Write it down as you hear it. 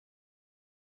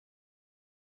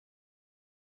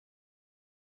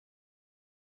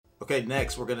Okay,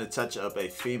 next we're gonna touch up a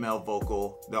female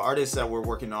vocal. The artist that we're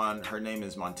working on, her name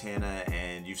is Montana,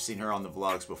 and you've seen her on the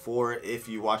vlogs before. If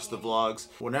you watch the vlogs,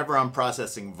 whenever I'm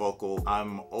processing vocal,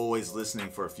 I'm always listening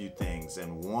for a few things.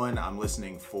 And one, I'm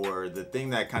listening for the thing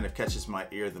that kind of catches my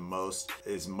ear the most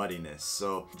is muddiness.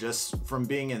 So just from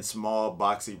being in small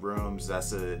boxy rooms,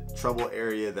 that's a trouble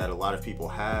area that a lot of people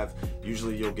have.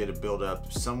 Usually you'll get a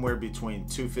buildup somewhere between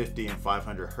 250 and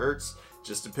 500 hertz.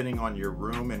 Just depending on your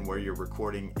room and where you're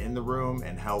recording in the room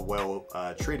and how well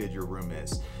treated your room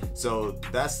is. So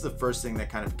that's the first thing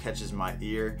that kind of catches my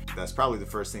ear. That's probably the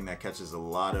first thing that catches a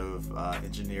lot of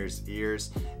engineers' ears,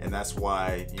 and that's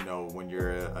why, you know, when you're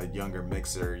a younger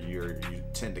mixer, you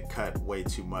tend to cut way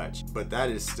too much. But that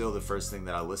is still the first thing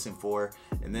that I listen for.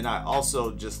 And then I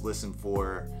also just listen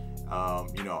for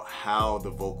you know, how the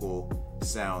vocal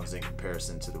sounds in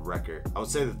comparison to the record. I would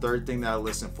say the third thing that I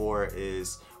listen for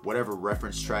is whatever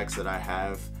reference tracks that I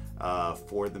have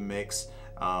for the mix.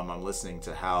 I'm listening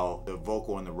to how the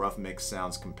vocal in the rough mix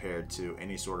sounds compared to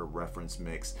any sort of reference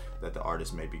mix that the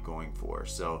artist may be going for.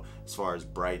 So as far as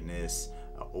brightness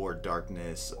or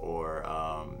darkness, or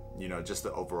you know, just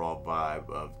the overall vibe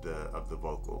of the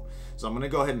vocal. So I'm gonna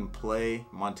go ahead and play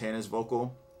Montana's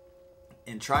vocal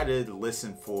and try to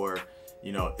listen for,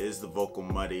 you know, is the vocal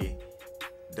muddy?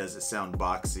 Does it sound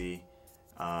boxy?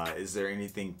 Is there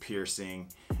anything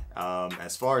piercing?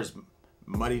 As far as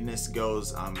muddiness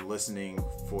goes, I'm listening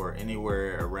for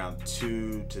anywhere around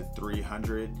 200 to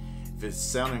 300. If it's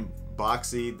sounding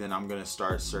boxy, then I'm gonna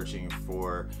start searching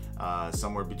for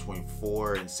somewhere between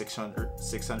 400 and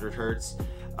 600 hertz.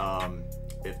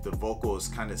 If the vocal is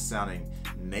kind of sounding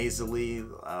nasally,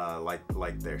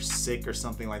 like they're sick or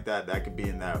something like that, that could be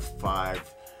in that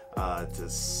 5 to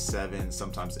 7,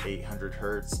 sometimes 800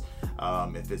 hertz.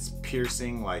 If it's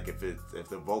piercing, like if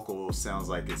the vocal sounds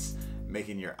like it's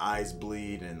making your eyes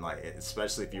bleed, and like,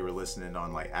 especially if you were listening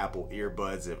on like Apple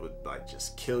earbuds, it would like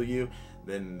just kill you,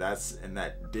 then that's in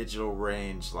that digital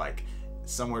range, like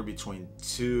somewhere between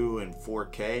 2 and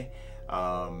 4K.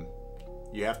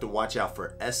 You have to watch out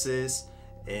for S's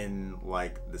in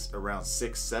like this around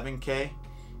 6-7K.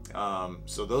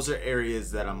 So those are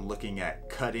areas that I'm looking at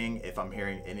cutting if I'm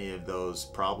hearing any of those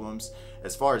problems.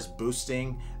 As far as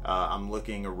boosting, I'm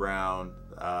looking around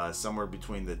somewhere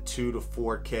between the 2 to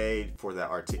 4K for that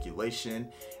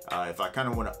articulation. If I kind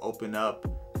of want to open up,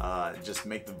 just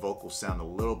make the vocal sound a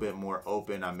little bit more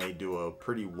open, I may do a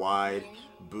pretty wide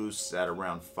boost at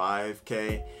around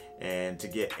 5K. And to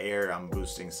get air, I'm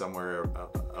boosting somewhere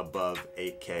above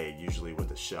 8K, usually with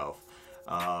a shelf.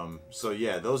 So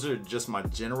yeah, those are just my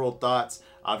general thoughts.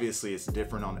 Obviously it's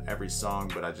different on every song,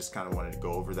 but I just kind of wanted to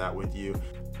go over that with you.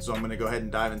 So I'm gonna go ahead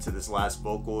and dive into this last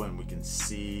vocal and we can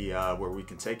see where we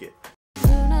can take it. Do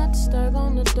not disturb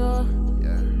on the door.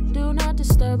 Yeah. Do not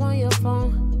disturb on your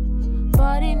phone.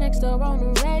 Party next door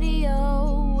on the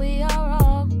radio. We are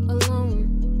all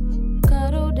alone.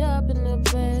 Cuddled up in the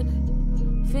bed.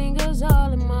 Fingers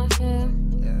all in my hair.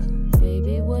 Yeah.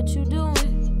 Baby, what you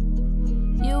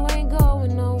doing? You ain't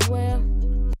going nowhere.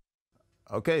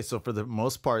 Okay, so for the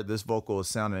most part, this vocal is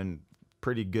sounding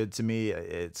pretty good to me.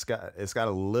 It's got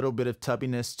a little bit of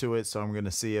tubbiness to it, so I'm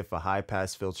gonna see if a high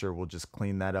pass filter will just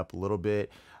clean that up a little bit.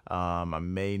 I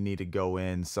may need to go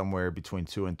in somewhere between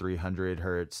 200 and 300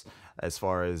 hertz as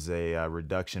far as a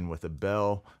reduction with a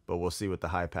bell, but we'll see what the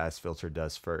high pass filter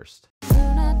does first. Do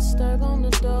not disturb on the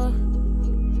door.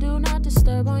 Do not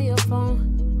disturb on your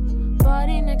phone.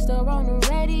 Party next door on the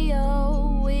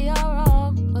radio. We are all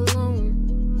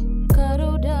alone.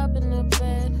 Cuddled up in the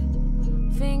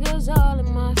bed. Fingers all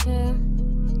in my hair.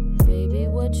 Baby,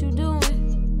 what you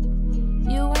doing?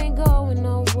 You ain't going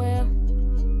nowhere.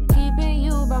 Keeping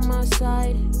you by my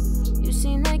side. You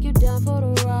seem like you're down for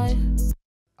the ride.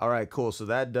 All right, cool. So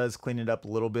that does clean it up a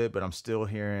little bit, but I'm still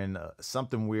hearing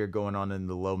something weird going on in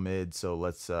the low mid. So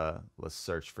let's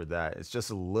search for that. It's just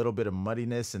a little bit of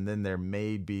muddiness, and then there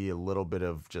may be a little bit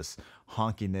of just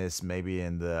honkiness, maybe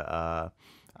in the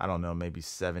I don't know, maybe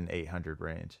 700-800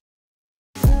 range.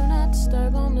 Do not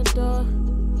disturb on the door.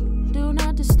 Do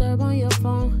not disturb on your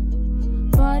phone.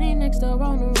 Party next door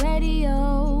on the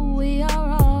radio. We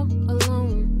are all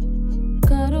alone.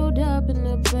 Cuddled up in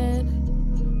the bed.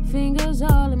 Fingers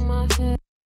all in my hair.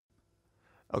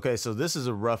 Okay, so this is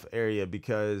a rough area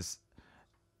because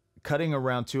cutting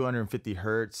around 250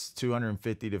 hertz,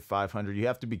 250 to 500, you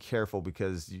have to be careful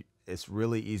because it's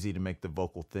really easy to make the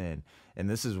vocal thin. And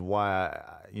this is why,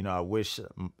 you know, I wish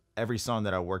every song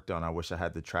that I worked on, I wish I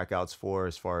had the track outs for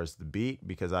as far as the beat,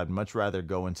 because I'd much rather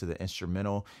go into the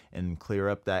instrumental and clear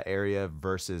up that area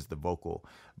versus the vocal.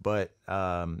 But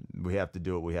we have to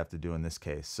do what we have to do in this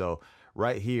case. So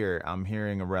right here, I'm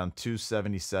hearing around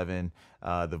 277.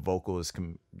 The vocal is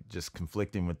just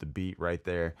conflicting with the beat right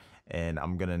there. And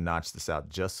I'm going to notch this out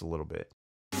just a little bit.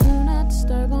 Do not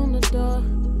disturb on the door.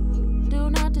 Do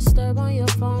not disturb on your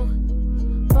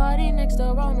phone. Party next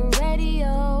door on the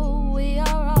radio. We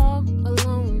are all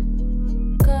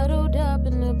alone. Cuddled up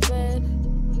in the bed.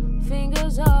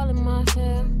 Fingers all in my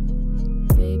hair.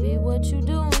 Baby, what you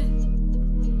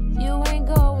doing? You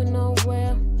ain't going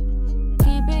nowhere.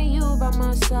 Keeping you by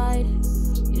my side.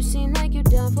 You seem like you're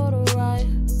down for the ride.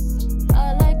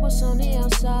 I like what's on the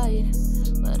outside,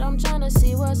 but I'm trying to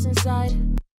see what's inside.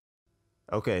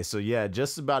 Okay, so yeah,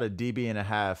 just about 1.5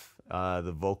 dB.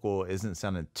 The vocal isn't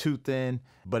sounding too thin,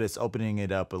 but it's opening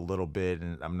it up a little bit,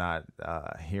 and I'm not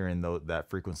hearing that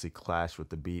frequency clash with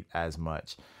the beat as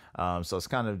much. So it's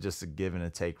kind of just a give and a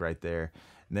take right there.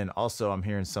 And then also I'm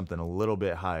hearing something a little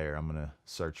bit higher. I'm gonna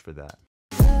search for that.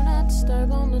 Do not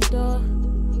disturb on the door.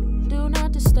 Do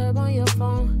not disturb on your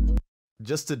phone.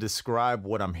 Just to describe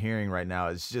what I'm hearing right now,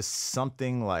 it's just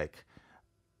something like,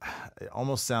 it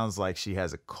almost sounds like she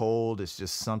has a cold. It's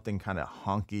just something kind of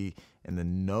honky in the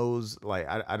nose. Like,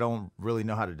 I don't really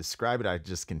know how to describe it. I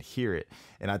just can hear it.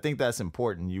 And I think that's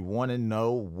important. You want to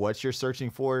know what you're searching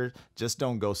for. Just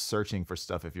don't go searching for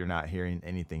stuff if you're not hearing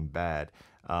anything bad.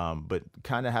 But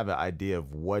kind of have an idea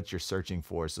of what you're searching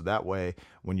for. So that way,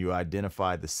 when you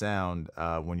identify the sound,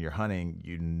 when you're hunting,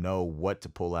 you know what to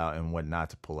pull out and what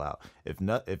not to pull out.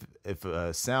 If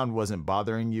a sound wasn't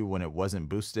bothering you when it wasn't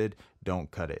boosted, don't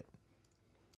cut it.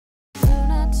 Do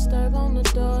not disturb on the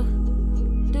door.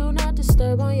 Do not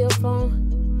disturb on your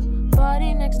phone.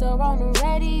 Party next door on the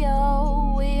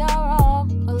radio. We are all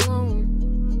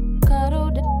alone.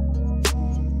 Cuddled up.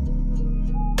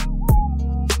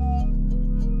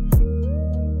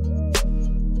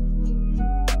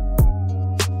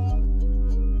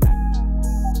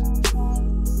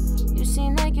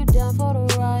 For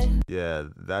the ride. Yeah,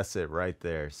 that's it right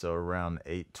there. So around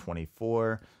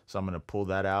 824. So I'm going to pull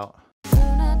that out. Do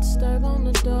not disturb on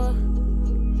the door.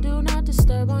 Do not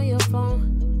disturb on your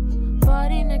phone.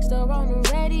 Party next door on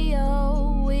the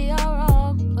radio. We are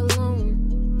all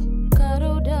alone.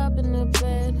 Cuddled up in the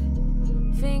bed.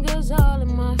 Fingers all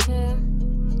in my hair.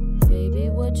 Baby,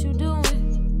 what you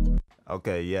doing?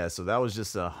 Okay, yeah, so that was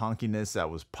just a honkiness that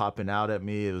was popping out at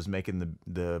me. It was making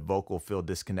the vocal feel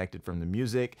disconnected from the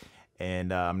music,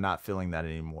 and I'm not feeling that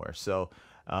anymore. So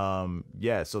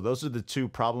yeah, so those are the two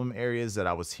problem areas that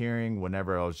I was hearing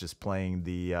whenever I was just playing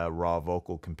the raw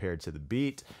vocal compared to the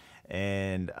beat.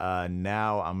 And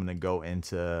now I'm gonna go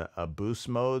into a boost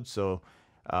mode. So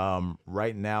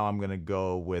right now I'm gonna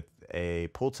go with a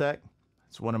Pultec.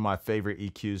 It's one of my favorite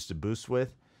EQs to boost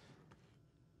with.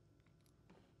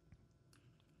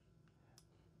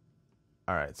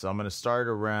 All right, so I'm going to start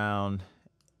around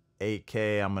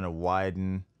 8K. I'm going to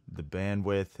widen the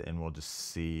bandwidth, and we'll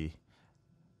just see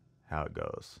how it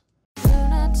goes. Do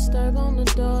not disturb on the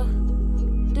door.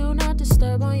 Do not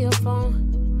disturb on your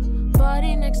phone.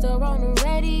 Party next door on the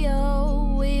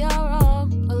radio. We are all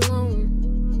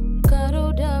alone.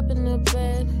 Cuddled up in the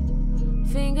bed.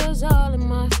 Fingers all in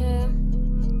my hair.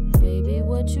 Baby,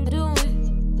 what you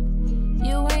doing?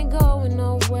 You ain't going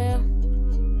nowhere.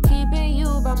 Keeping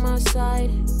you by my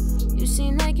side. You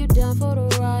seem like you're down for the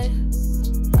ride.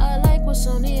 I like what's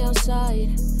on the outside,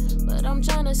 but I'm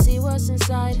trying to see what's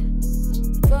inside.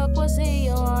 Fuck what's in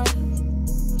your heart.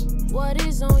 What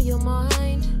is on your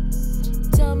mind?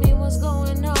 Tell me what's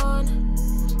going on.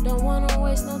 Don't wanna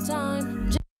waste no time.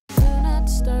 Do not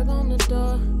disturb on the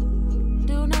door.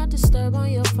 Do not disturb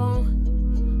on your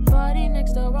phone. Party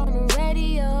next door on the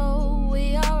radio.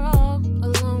 We are all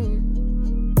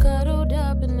alone. Cuddled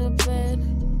up in the bed.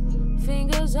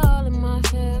 Fingers all in my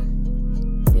hair.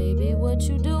 Baby, what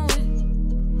you doing?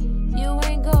 You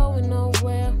ain't going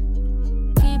nowhere.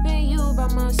 Keeping you by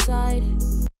my side.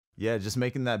 Yeah, just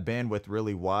making that bandwidth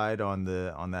really wide on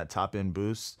that top end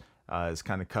boost is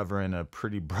kind of covering a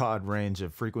pretty broad range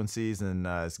of frequencies, and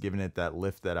it's giving it that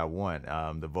lift that I want.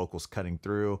 The vocals cutting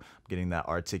through, getting that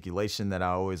articulation that I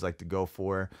always like to go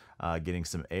for, getting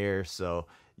some air. So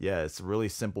yeah, it's a really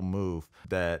simple move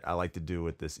that I like to do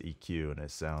with this EQ, and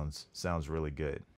it sounds really good.